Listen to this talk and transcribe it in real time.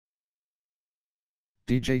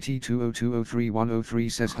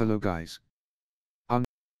DJT20203103 says hello guys.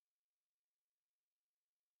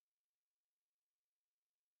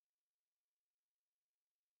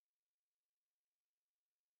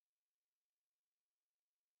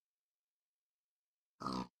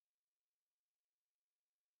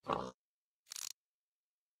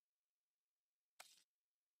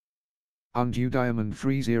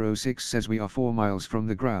 UndueDiamond306 says we are 4 miles from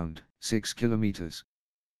the ground, 6 kilometers.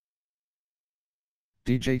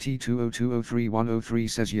 DJT20203103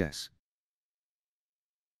 says yes.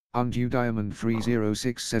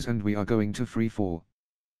 UndueDiamond306 says and we are going to free fall.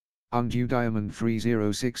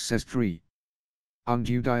 UndueDiamond306 says 3.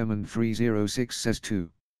 UndueDiamond306 says 2.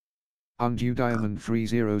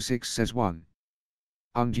 UndueDiamond306 says 1.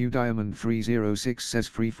 UndueDiamond306 says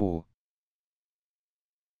free fall.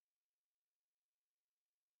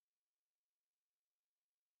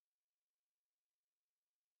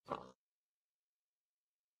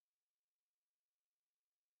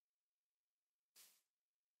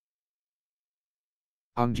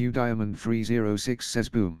 UndueDiamond306 says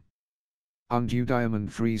boom.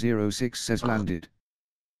 UndueDiamond306 says landed.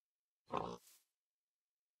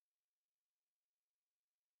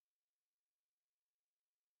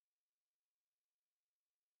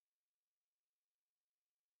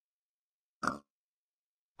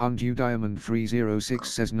 UndueDiamond306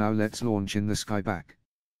 says now let's launch in the sky back.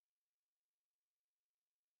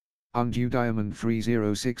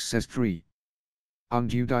 UndueDiamond306 says 3.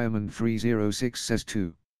 UndueDiamond306 says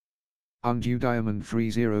 2.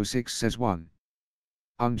 UndueDiamond306 says 1.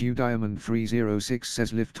 UndueDiamond306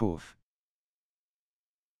 says lift off.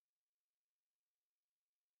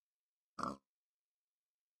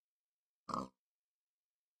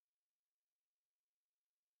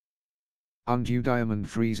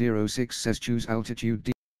 UndueDiamond306 says choose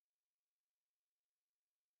altitude.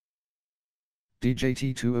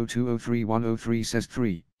 DJT20203103 says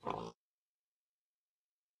 3.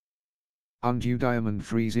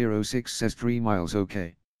 UndueDiamond306 says 3 miles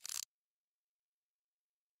okay.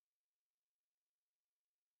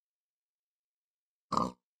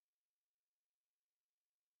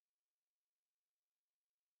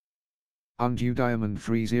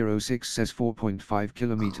 UndueDiamond306 says 4.5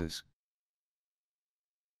 kilometers.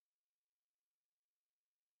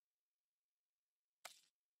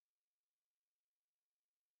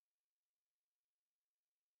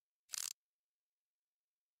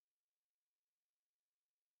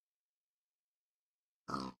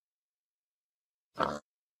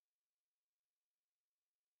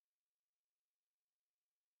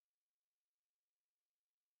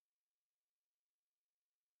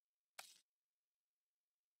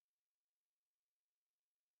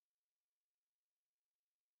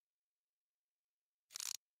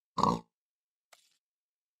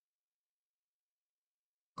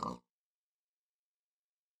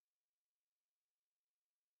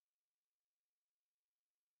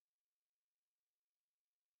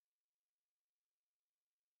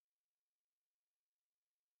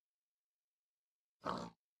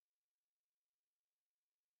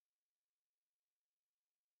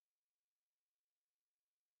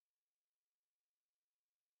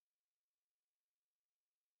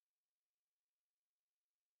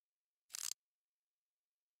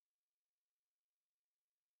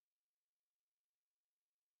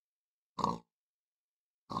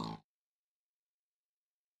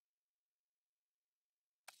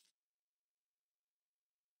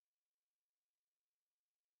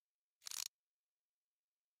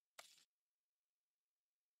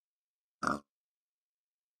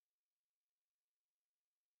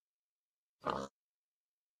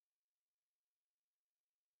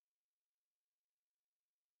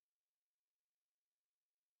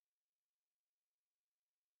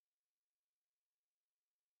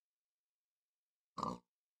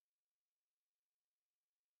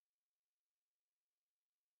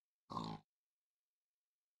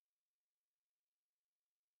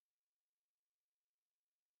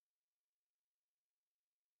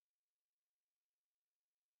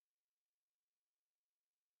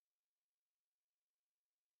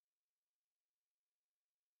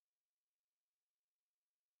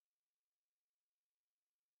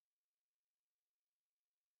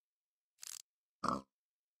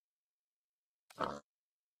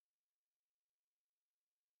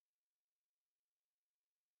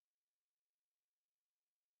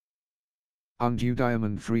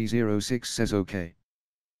 UndueDiamond306 says okay.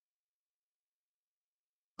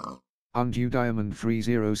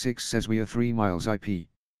 UndueDiamond306 says we are 3 miles IP.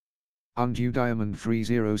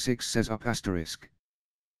 UndueDiamond306 says up asterisk.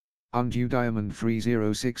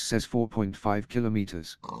 UndueDiamond306 says 4.5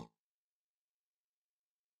 kilometers.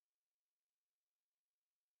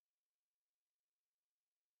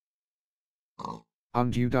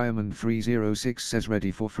 UndueDiamond306 says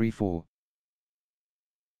ready for free fall.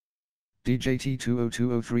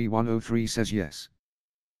 DJT20203103 says yes.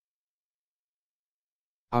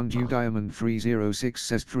 UndueDiamond306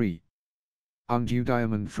 says 3.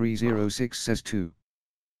 UndueDiamond306 says 2.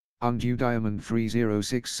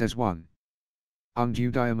 UndueDiamond306 says 1.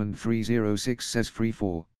 UndueDiamond306 says free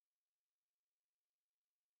fall.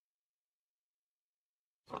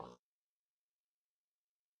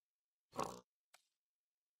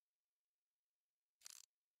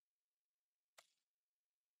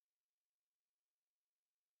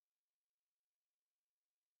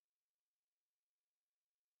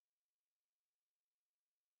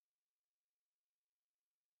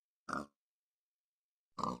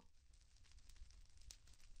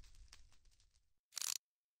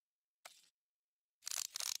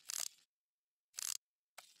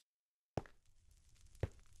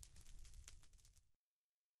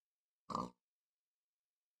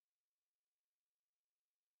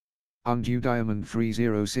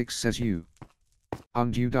 UndueDiamond306 says you.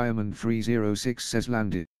 UndueDiamond306 says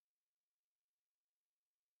landed.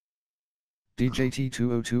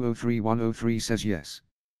 DJT20203103 says yes.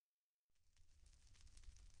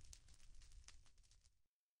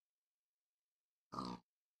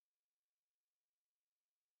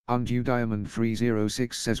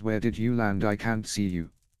 UndueDiamond306 says where did you land? I can't see you.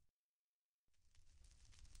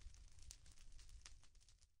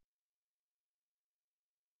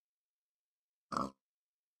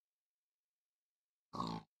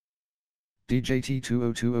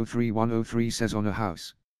 DJT20203103 says on a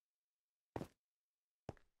house.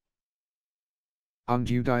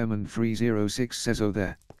 UndueDiamond306 says oh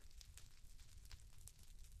there.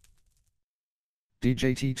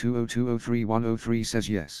 DJT20203103 says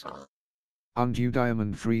yes.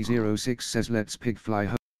 UndueDiamond306 says let's pig fly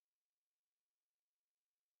home.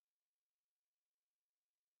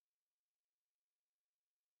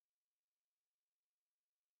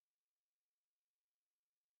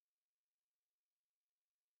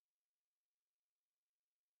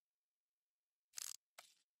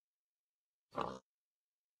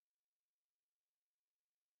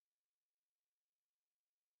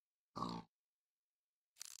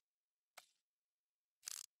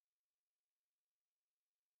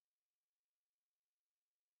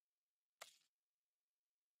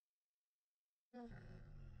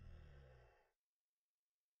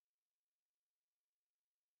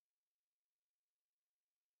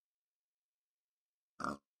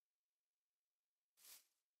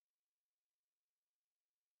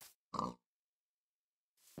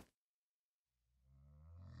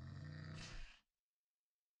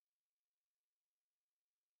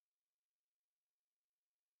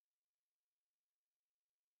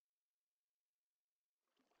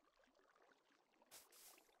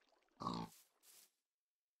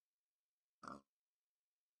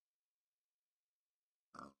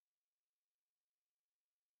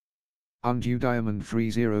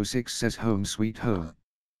 UndueDiamond306 says home sweet home.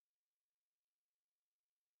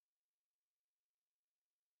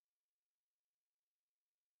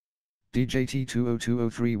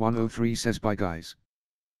 DJT20203103 says bye guys.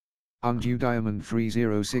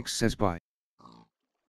 UndueDiamond306 says bye.